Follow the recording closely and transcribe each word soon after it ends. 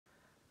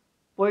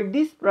For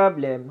this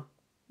problem,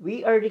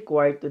 we are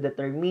required to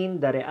determine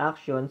the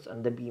reactions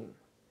on the beam.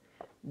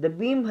 The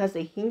beam has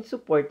a hinge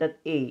support at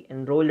A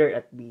and roller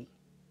at B.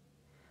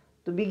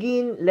 To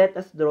begin, let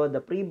us draw the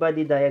free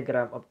body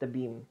diagram of the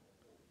beam.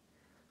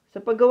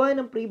 Sa paggawa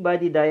ng free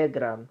body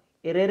diagram,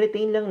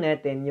 i-retain lang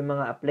natin yung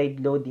mga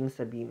applied loading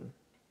sa beam.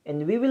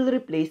 And we will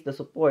replace the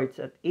supports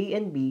at A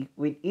and B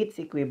with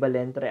its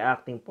equivalent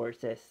reacting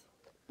forces.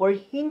 For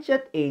hinge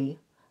at A,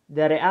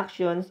 the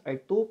reactions are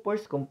two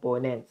force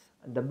components,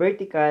 the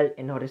vertical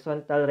and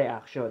horizontal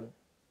reaction.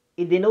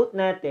 I-denote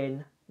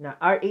natin na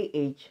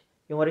RAH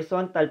yung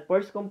horizontal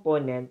force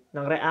component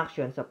ng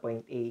reaction sa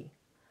point A,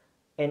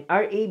 and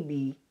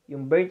RAB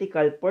yung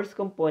vertical force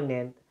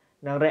component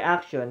ng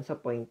reaction sa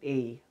point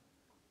A.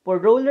 For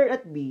roller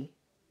at B,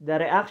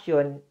 the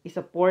reaction is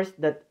a force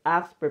that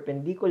acts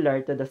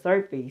perpendicular to the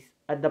surface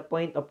at the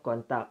point of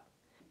contact.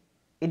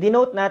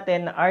 I-denote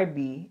natin na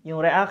RB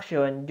yung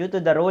reaction due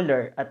to the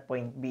roller at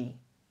point B.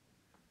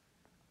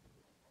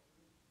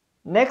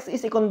 Next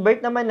is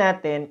i-convert naman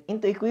natin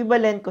into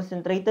equivalent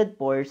concentrated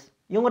force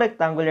yung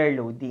rectangular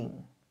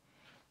loading.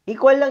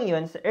 Equal lang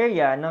yun sa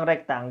area ng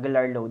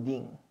rectangular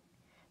loading.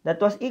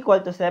 That was equal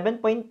to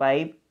 7.5,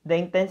 the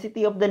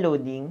intensity of the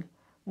loading,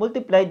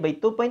 multiplied by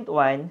 2.1,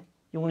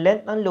 yung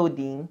length ng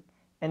loading,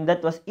 and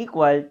that was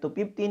equal to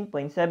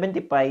 15.75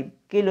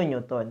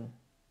 kN.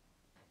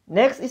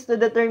 Next is to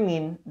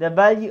determine the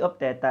value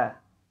of theta.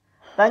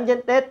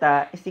 Tangent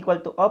theta is equal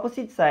to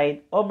opposite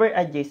side over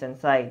adjacent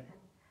side.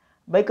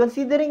 By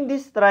considering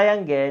this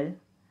triangle,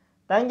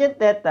 tangent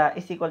theta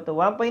is equal to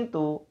 1.2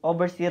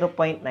 over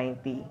 0.90.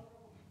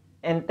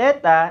 And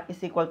theta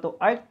is equal to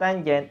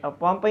arctangent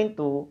of 1.2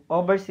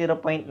 over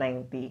 0.90.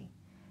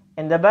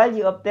 And the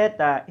value of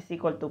theta is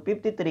equal to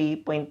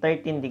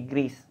 53.13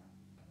 degrees.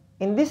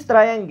 In this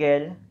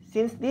triangle,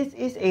 since this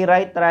is a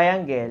right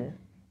triangle,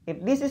 if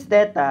this is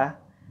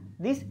theta,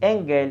 this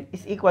angle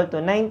is equal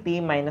to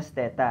 90 minus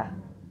theta.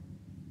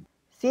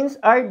 Since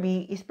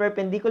RB is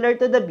perpendicular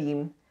to the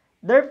beam,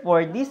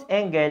 therefore this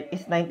angle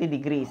is 90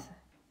 degrees,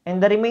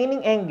 and the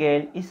remaining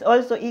angle is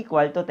also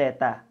equal to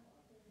theta.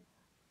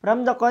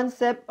 From the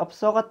concept of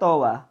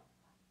SOHCAHTOA,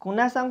 kung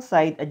nasang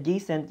side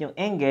adjacent yung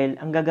angle,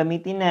 ang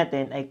gagamitin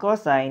natin ay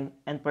cosine,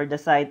 and for the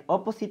side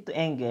opposite to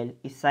angle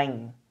is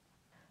sine.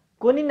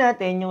 Kunin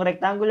natin yung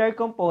rectangular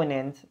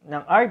components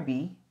ng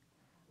RB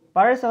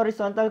para sa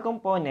horizontal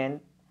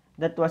component,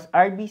 that was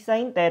RB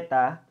sine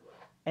theta,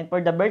 and for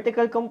the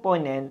vertical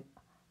component,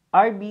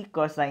 RB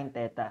cosine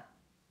theta.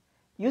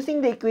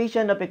 Using the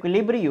equation of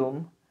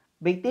equilibrium,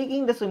 by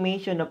taking the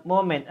summation of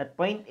moment at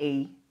point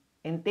A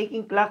and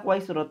taking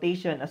clockwise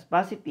rotation as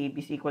positive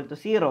is equal to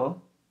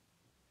 0,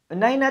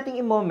 unahin nating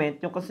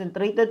i-moment yung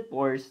concentrated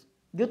force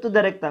due to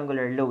the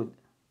rectangular load.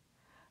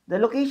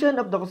 The location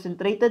of the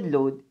concentrated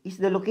load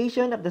is the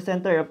location of the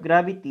center of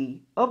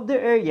gravity of the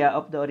area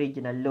of the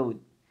original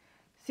load.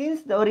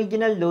 Since the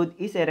original load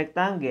is a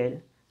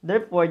rectangle,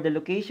 therefore the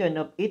location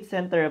of its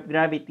center of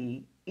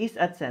gravity is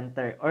at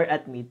center or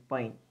at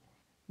midpoint.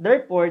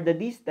 Therefore, the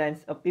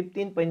distance of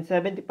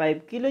 15.75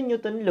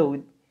 kN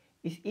load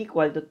is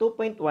equal to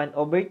 2.1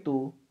 over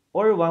 2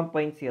 or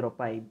 1.05.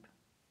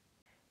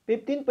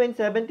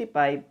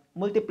 15.75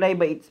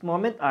 multiplied by its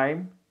moment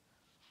arm,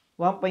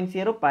 1.05,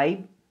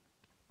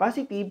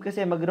 positive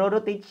kasi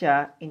magro-rotate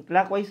siya in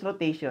clockwise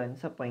rotation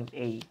sa point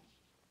A.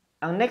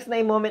 Ang next na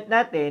i-moment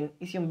natin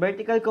is yung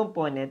vertical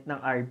component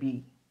ng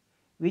RB,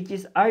 which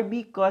is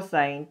RB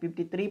cosine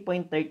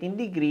 53.13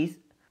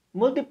 degrees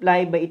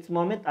multiplied by its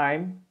moment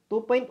arm,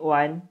 2.1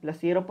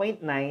 plus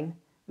 0.9,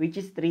 which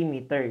is 3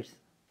 meters.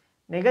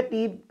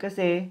 Negative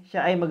kasi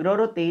siya ay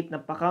magro-rotate na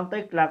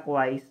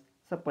pa-counterclockwise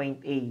sa point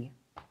A.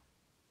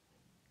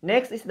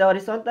 Next is the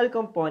horizontal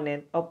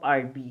component of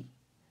RB.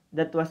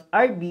 That was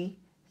RB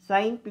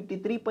sine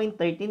 53.13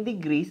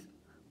 degrees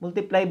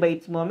multiplied by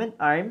its moment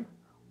arm,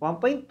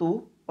 1.2,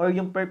 or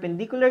yung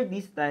perpendicular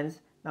distance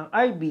ng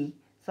RB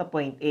sa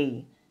point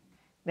A.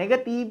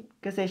 Negative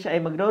kasi siya ay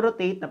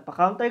magro-rotate na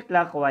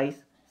pa-counterclockwise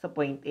sa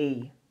point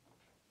A.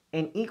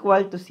 And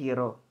equal to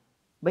 0.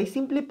 By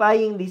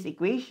simplifying this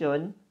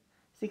equation,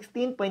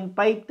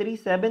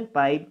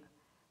 16.5375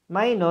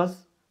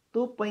 minus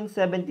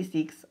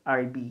 2.76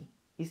 RB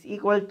is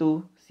equal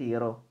to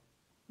 0.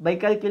 By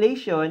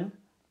calculation,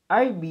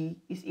 RB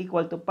is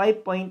equal to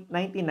 5.99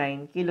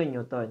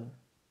 kN.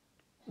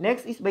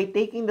 Next is by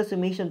taking the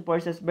summation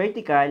forces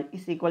vertical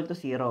is equal to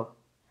 0.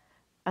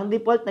 Ang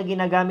default na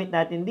ginagamit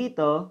natin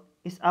dito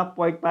is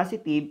upward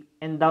positive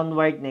and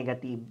downward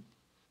negative.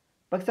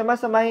 Pag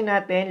samasamahin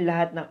natin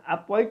lahat ng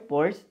upward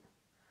force,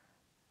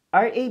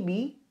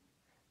 RAB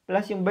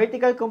plus yung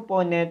vertical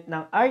component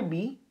ng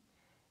RB,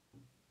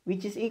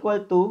 which is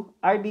equal to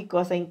RB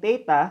cosine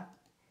theta,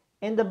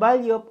 and the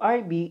value of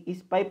RB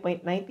is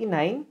 5.99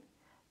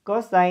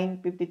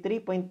 cosine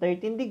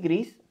 53.13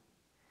 degrees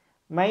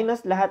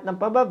minus lahat ng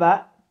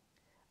pababa.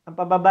 Ang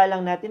pababa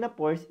lang natin na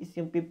force is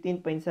yung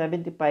 15.75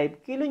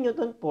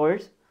 kN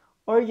force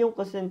or yung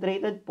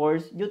concentrated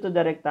force due to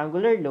the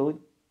rectangular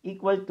load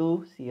equal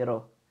to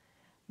 0.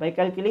 By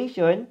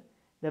calculation,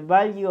 the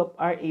value of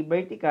RA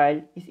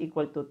vertical is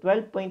equal to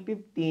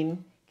 12.15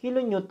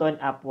 kilonewton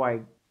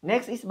upward.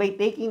 Next is by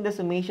taking the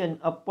summation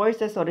of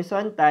forces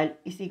horizontal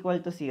is equal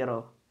to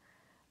 0.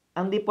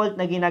 Ang default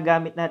na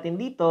ginagamit natin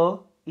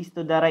dito is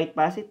to the right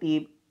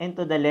positive and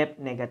to the left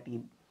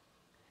negative.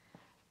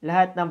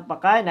 Lahat ng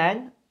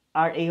pakanan,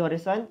 RA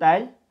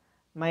horizontal,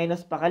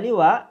 minus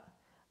pakaliwa.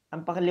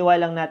 Ang pakaliwa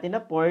lang natin na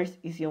force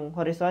is yung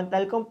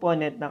horizontal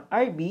component ng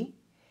RB,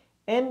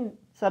 and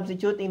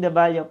substituting the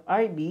value of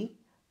RB,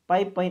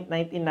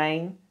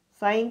 5.99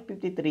 sine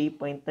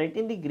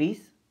 53.13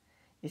 degrees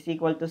is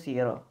equal to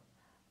 0.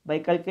 By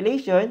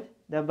calculation,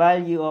 the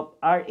value of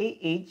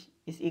RAH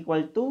is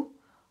equal to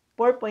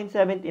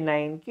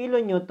 4.79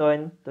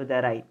 kilonewton to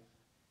the right.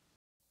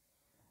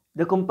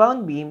 The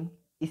compound beam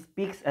is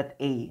fixed at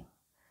A.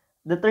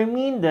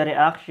 Determine the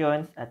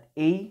reactions at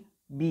A,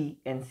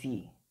 B, and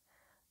C.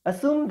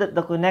 Assume that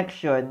the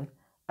connection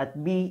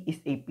at B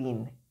is a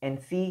pin and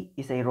C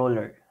is a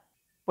roller.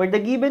 For the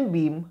given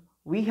beam,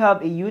 we have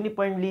a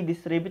uniformly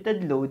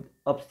distributed load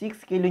of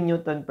 6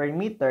 kN per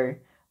meter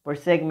for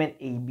segment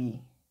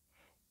AB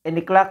and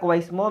a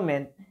clockwise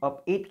moment of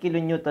 8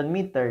 kN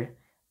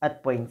at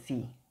point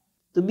C.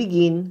 To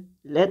begin,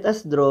 let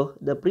us draw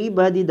the free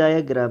body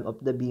diagram of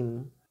the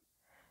beam.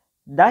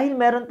 Dahil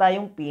meron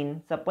tayong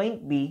pin sa point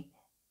B,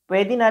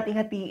 pwede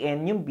nating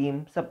hatiin yung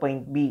beam sa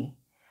point B.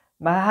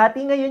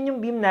 Mahahati ngayon yung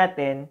beam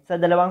natin sa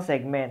dalawang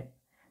segment,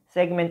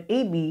 segment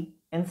AB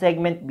and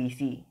segment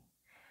BC.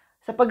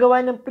 Sa paggawa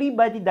ng free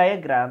body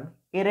diagram,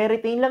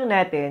 i-retain lang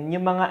natin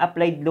yung mga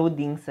applied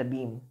loading sa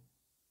beam.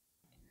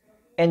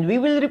 And we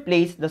will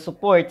replace the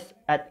supports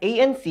at A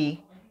and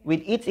C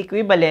with its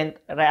equivalent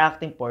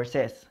reacting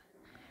forces.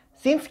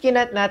 Since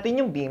kinat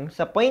natin yung beam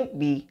sa point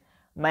B,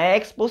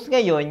 ma-expose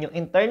ngayon yung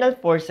internal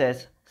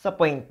forces sa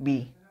point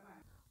B.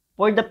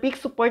 For the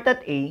fixed support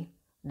at A,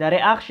 the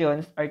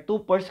reactions are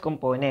two force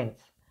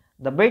components,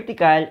 the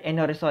vertical and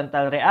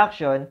horizontal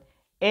reaction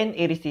and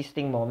a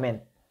resisting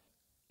moment.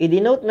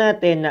 I-denote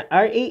natin na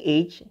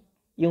RAH,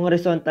 yung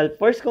horizontal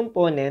force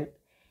component,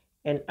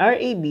 and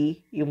RAB,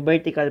 yung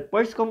vertical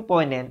force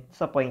component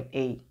sa point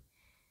A.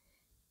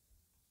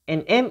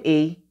 And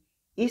MA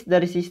is the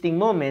resisting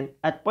moment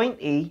at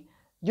point A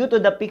due to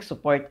the fixed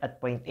support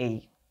at point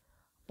A.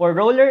 For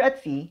roller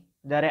at C,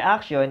 the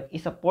reaction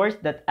is a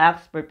force that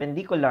acts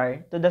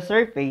perpendicular to the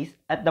surface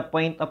at the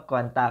point of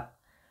contact.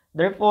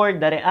 Therefore,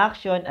 the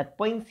reaction at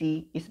point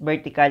C is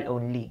vertical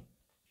only.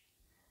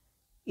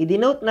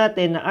 I-denote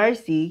natin na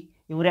RC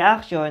yung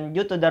reaction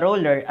due to the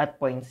roller at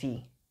point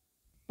C.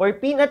 For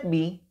pin at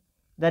B,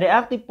 the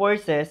reactive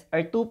forces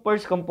are two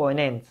force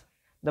components,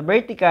 the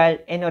vertical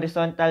and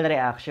horizontal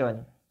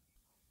reaction.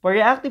 For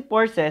reactive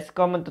forces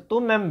common to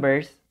two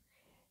members,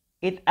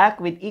 it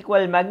acts with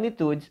equal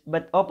magnitudes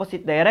but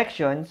opposite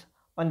directions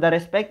on the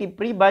respective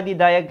free body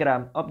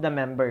diagram of the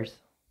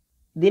members.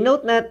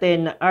 Denote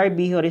natin na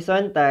RB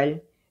horizontal,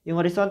 yung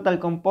horizontal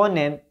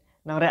component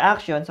ng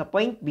reaction sa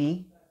point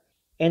B,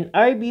 and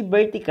RB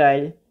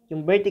vertical,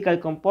 yung vertical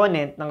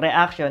component ng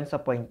reaction sa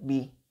point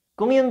B.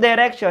 Kung yung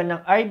direction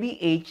ng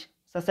RBH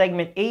sa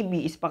segment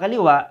AB is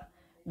pakaliwa,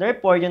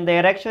 therefore yung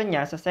direction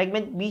niya sa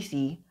segment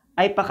BC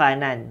ay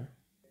pakanan.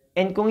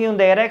 And kung yung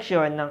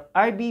direction ng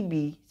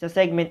RBB sa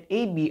segment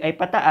AB ay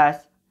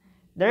pataas,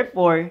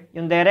 therefore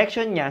yung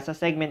direction niya sa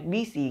segment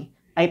BC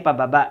ay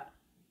pababa.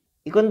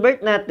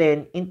 I-convert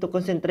natin into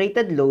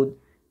concentrated load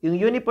yung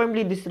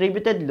uniformly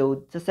distributed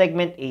load sa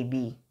segment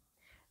AB.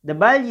 The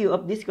value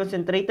of this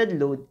concentrated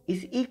load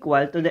is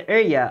equal to the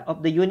area of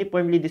the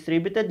uniformly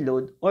distributed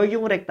load or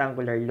yung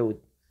rectangular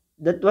load.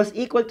 That was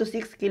equal to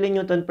 6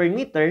 kN per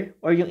meter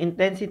or yung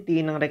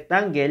intensity ng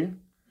rectangle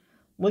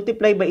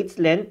multiplied by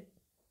its length,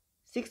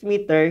 6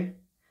 meter.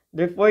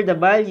 Therefore, the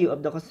value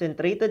of the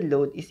concentrated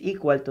load is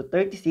equal to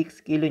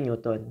 36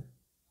 kN.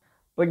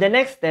 For the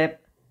next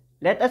step,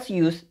 let us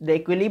use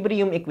the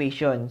equilibrium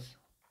equations.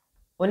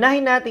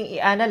 Unahin nating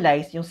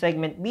i-analyze yung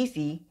segment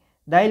BC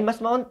dahil mas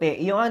maunti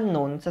yung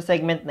unknown sa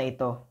segment na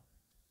ito.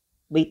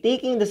 By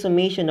taking the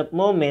summation of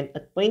moment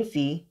at point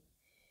C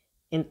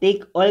and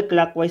take all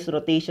clockwise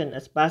rotation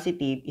as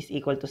positive is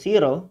equal to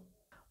 0,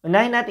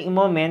 unahin natin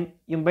i-moment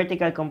yung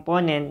vertical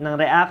component ng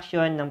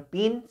reaction ng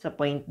pin sa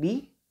point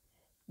B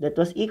that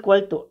was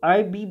equal to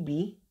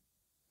RBB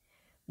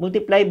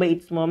multiplied by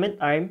its moment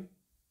arm,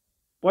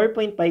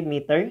 4.5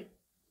 meter.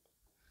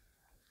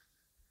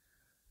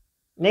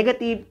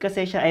 Negative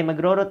kasi siya ay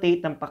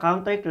magro-rotate ng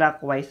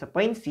pa-counterclockwise sa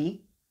point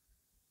C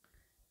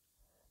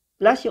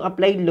plus yung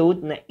applied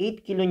load na 8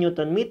 kN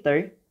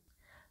meter.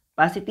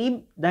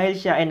 Positive dahil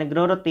siya ay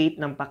nagro-rotate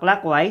ng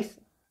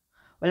pa-clockwise.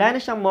 Wala na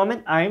siyang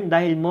moment arm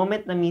dahil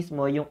moment na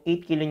mismo yung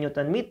 8 kN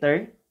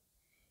meter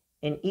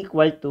and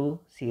equal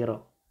to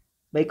 0.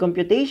 By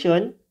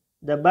computation,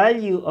 the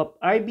value of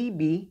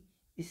RBB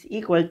is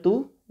equal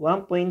to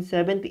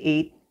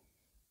 1.78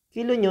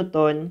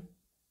 kN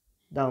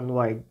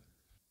downward.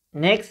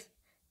 Next,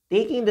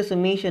 taking the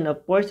summation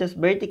of forces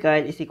vertical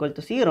is equal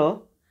to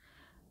 0,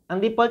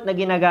 ang default na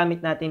ginagamit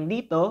natin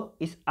dito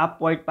is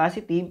upward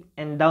positive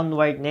and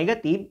downward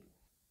negative.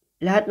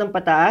 Lahat ng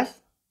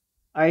pataas,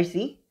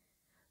 RC,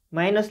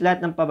 minus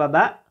lahat ng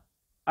pababa,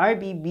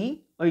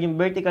 RBB, or yung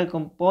vertical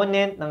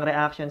component ng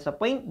reaction sa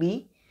point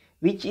B,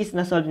 which is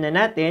na-solve na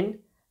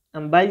natin,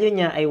 ang value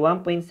niya ay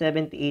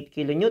 1.78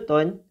 kN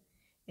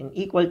and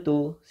equal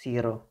to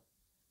 0.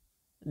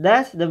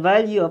 Thus, the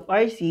value of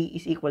RC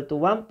is equal to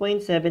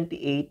 1.78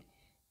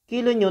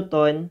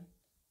 kN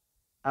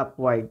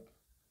upward.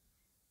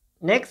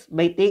 Next,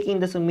 by taking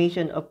the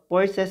summation of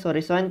forces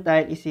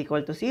horizontal is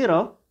equal to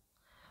 0,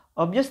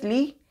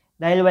 obviously,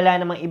 dahil wala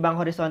namang ibang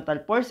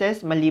horizontal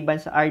forces maliban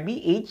sa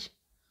RBH,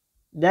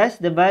 thus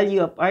the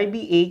value of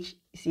RBH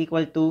is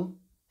equal to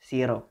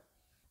 0.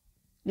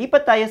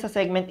 Lipat tayo sa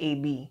segment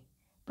AB.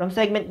 From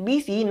segment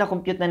BC,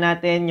 na-compute na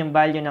natin yung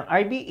value ng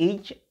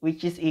RBH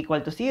which is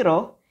equal to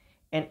 0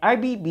 and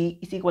RBB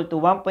is equal to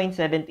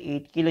 1.78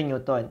 kN.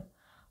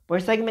 For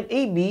segment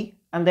AB,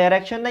 ang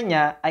direction na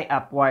niya ay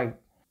upward.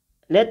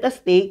 Let us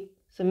take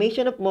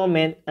summation of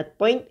moment at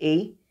point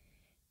A,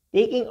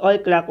 taking all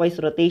clockwise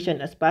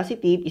rotation as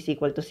positive is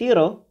equal to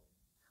 0.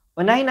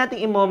 Unahin natin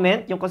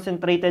i-moment yung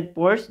concentrated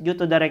force due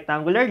to the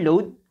rectangular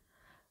load.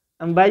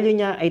 Ang value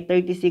niya ay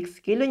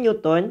 36 kN,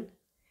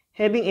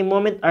 having a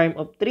moment arm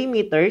of 3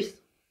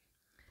 meters.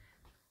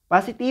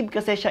 Positive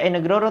kasi siya ay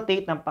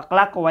nagro-rotate ng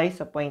pa-clockwise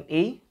sa point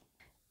A.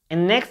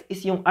 And next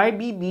is yung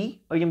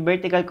RBB or yung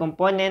vertical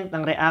component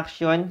ng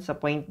reaction sa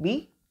point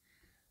B.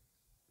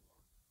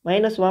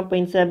 Minus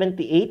 1.78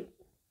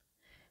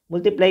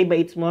 multiplied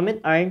by its moment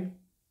arm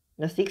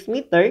na 6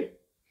 meter.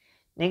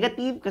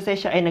 Negative kasi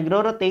siya ay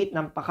nagro-rotate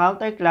ng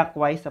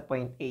pa-counterclockwise sa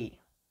point A.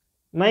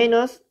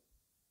 Minus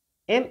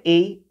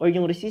MA or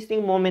yung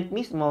resisting moment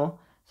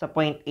mismo sa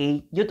point A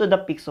due to the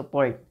fixed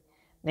support.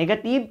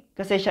 Negative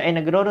kasi siya ay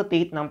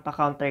nagro-rotate ng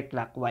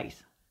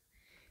pa-counterclockwise.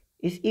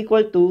 Is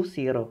equal to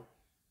 0.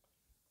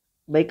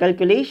 By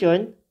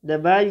calculation, the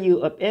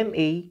value of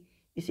MA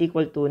is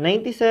equal to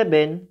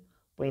 97.32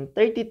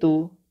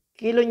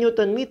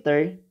 kN-meter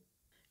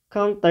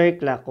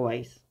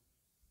counterclockwise.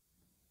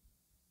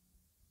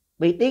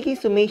 By taking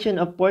summation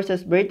of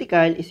forces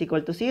vertical is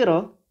equal to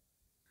 0,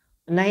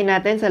 unahin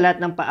natin sa lahat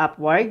ng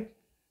pa-upward,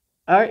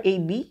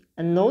 RAB,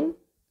 unknown,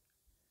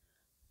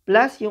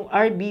 plus yung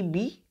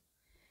RBB,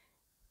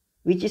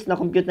 which is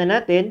na-compute na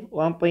natin,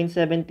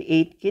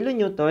 1.78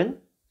 kN,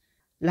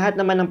 lahat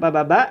naman ng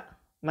pababa,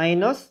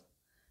 minus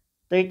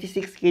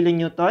 36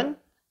 kN,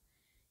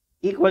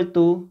 equal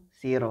to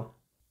 0.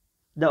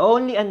 The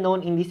only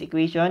unknown in this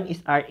equation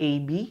is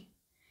RAB,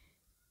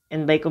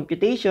 and by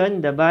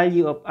computation, the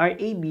value of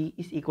RAB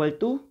is equal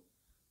to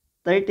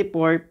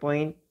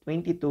 34.22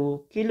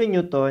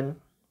 kN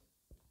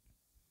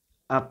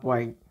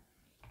upward.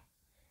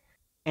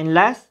 And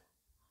last,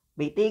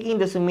 by taking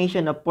the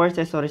summation of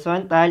forces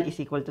horizontal is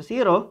equal to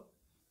 0,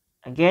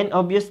 again,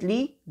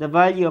 obviously, the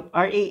value of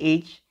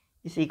RAH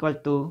is equal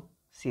to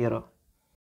 0.